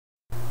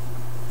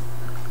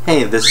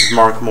Hey, this is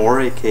Mark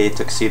Moore, aka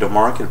Tuxedo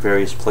Mark, at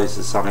various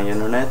places on the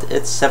internet.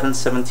 It's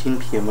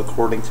 7:17 p.m.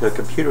 according to a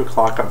computer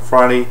clock on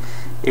Friday,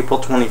 April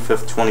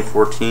 25th,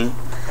 2014.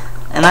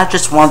 And I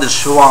just wanted to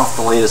show off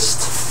the latest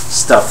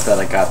stuff that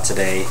I got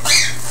today.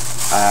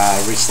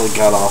 I recently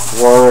got off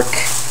work,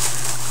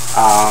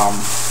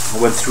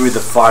 went through the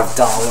 $5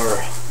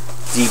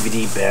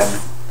 DVD bin.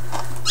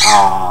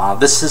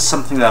 This is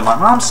something that my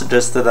mom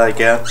suggested I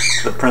get,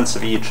 The Prince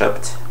of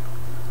Egypt.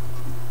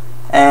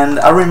 And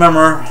I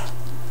remember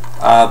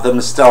the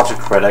Nostalgia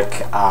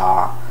Critic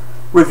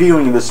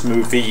reviewing this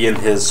movie in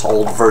his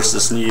old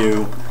versus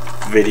new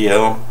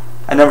video.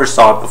 I never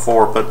saw it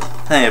before, but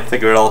hey, I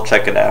figured I'll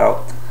check it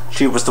out.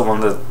 She was the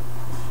one that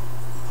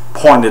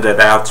pointed it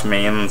out to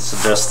me and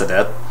suggested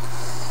it.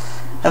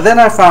 And then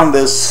I found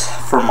this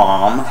for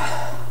Mom,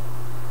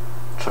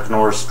 Chuck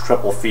Norris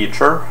triple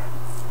feature.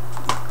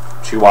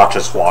 She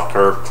watches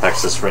Walker,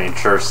 Texas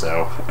Ranger,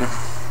 so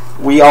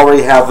we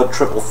already have a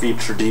triple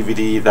feature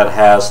DVD that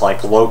has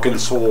like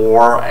Logan's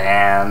War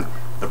and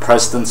The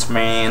President's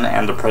Man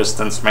and The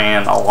President's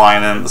Man: A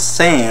Line in the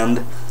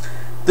Sand.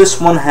 This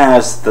one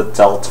has The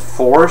Delta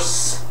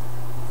Force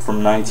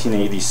from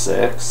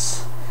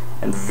 1986,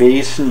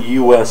 Invasion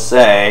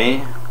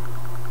USA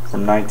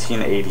from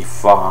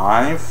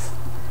 1985,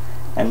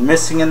 and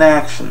Missing in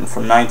Action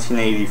from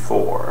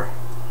 1984.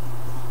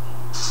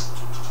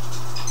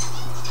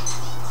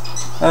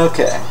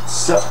 Okay,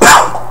 so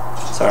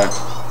sorry.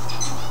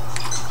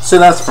 So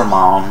that's for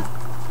Mom.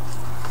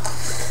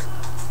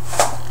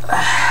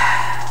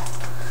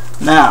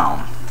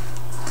 Now,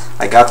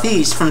 I got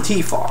these from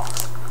Tfaw.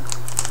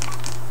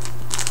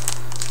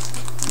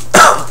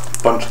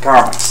 Bunch of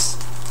comics.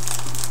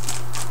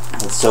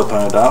 Let's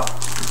open it up.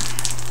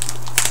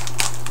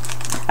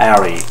 I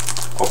already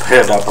opened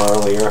it up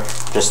earlier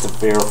just to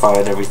verify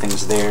that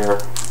everything's there,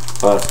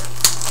 but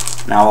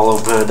now I'll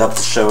open it up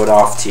to show it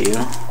off to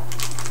you.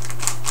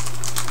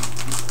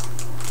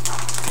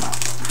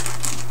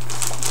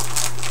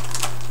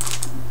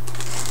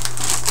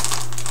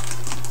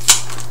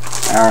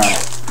 Alright.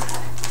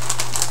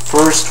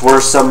 First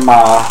were some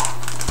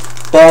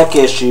back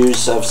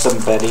issues of some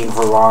Betty and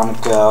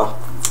Veronica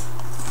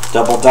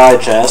double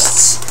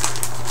digests,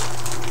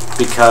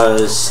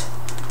 because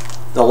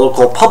the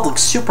local public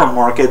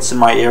supermarkets in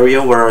my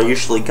area where I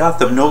usually got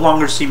them no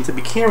longer seem to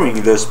be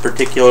carrying those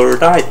particular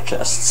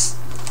digests.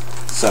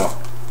 So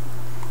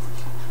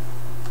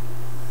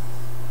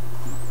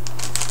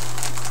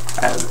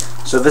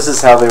this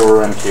is how they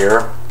were in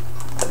here.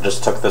 I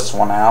just took this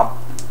one out.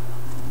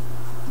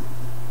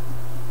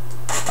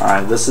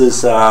 Alright, this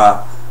is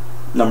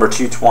number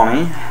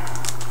 220.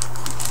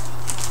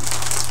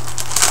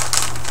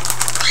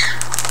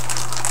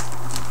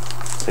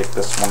 Take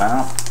this one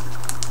out.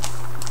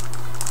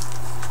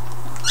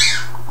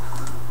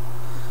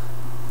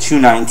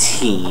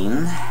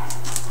 219.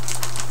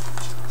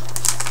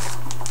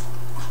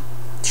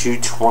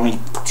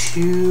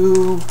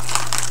 222.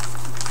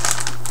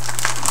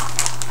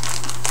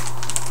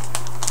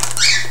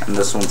 And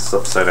this one's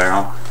upside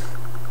down.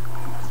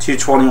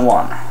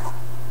 221.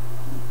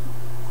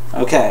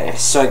 Okay,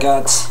 so I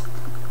got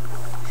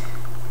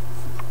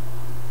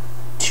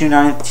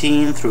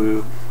 219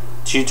 through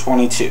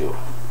 222.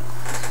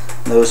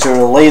 Those are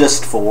the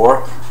latest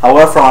four.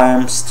 However, I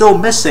am still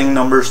missing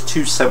numbers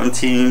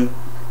 217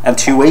 and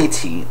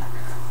 218,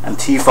 and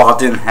Tfaw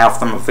didn't have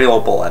them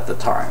available at the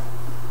time.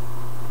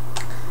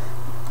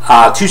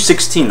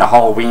 216, the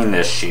Halloween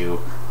issue,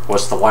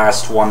 was the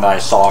last one that I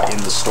saw in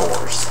the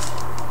stores.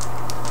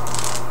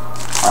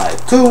 Alright,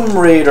 Tomb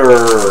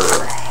Raider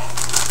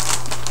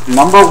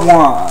number 1.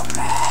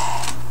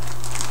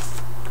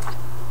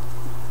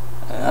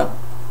 Yep.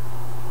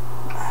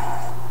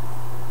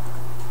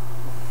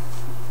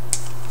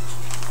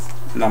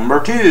 Number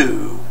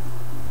 2.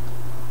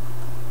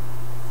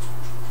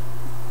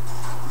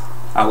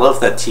 I love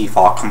that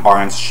Tfaw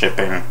combines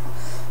shipping.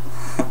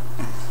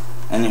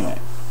 Anyway.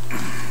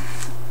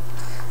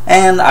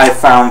 And I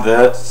found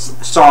this,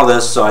 saw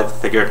this, so I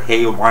figured,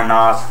 hey, why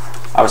not?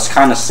 I was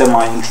kind of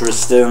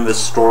semi-interested in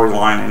this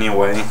storyline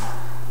anyway.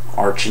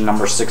 Archie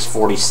number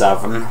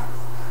 647.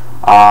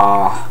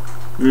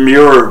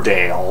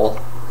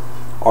 Mirrordale.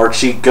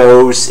 Archie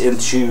goes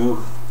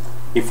into...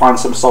 he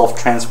finds himself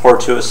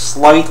transported to a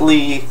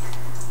slightly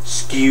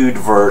skewed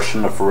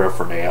version of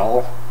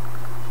Riverdale.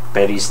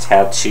 Betty's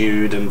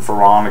tattooed and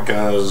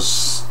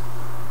Veronica's...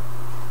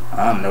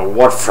 I don't know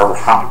what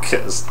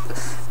Veronica's...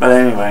 But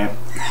anyway.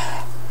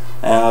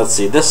 And let's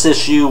see, this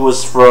issue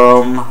was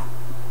from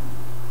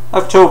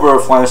October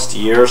of last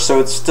year, so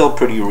it's still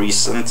pretty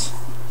recent.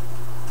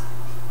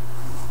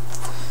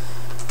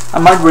 I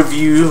might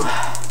review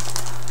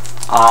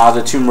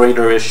the Tomb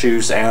Raider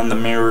issues and the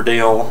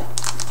Mirrordale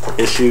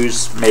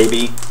issues,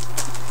 maybe.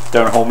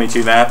 Don't hold me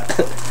to that.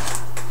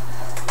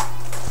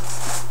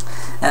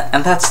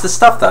 And that's the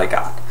stuff that I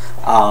got.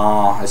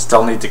 I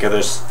still need to get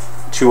those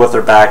 2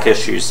 other back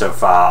issues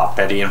of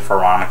Betty and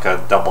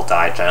Veronica double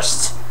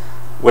digests,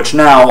 which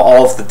now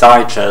all of the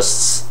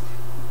digests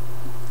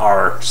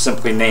are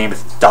simply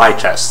named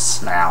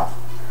digests now.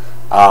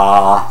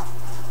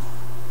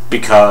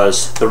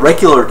 because the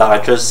regular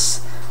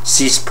digests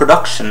ceased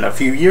production a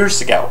few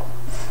years ago.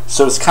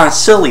 So it's kind of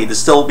silly to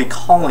still be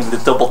calling the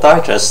double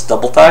digests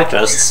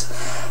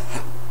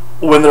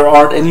when there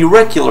aren't any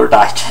regular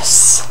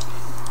digests.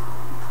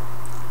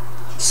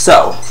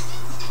 So,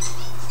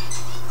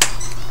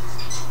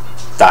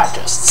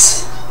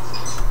 digests.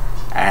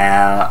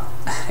 And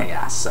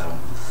yeah, so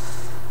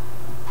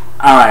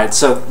alright,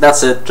 so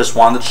that's it. Just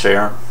wanted to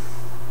share.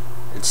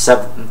 It's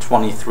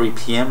 7:23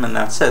 p.m. and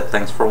that's it.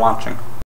 Thanks for watching.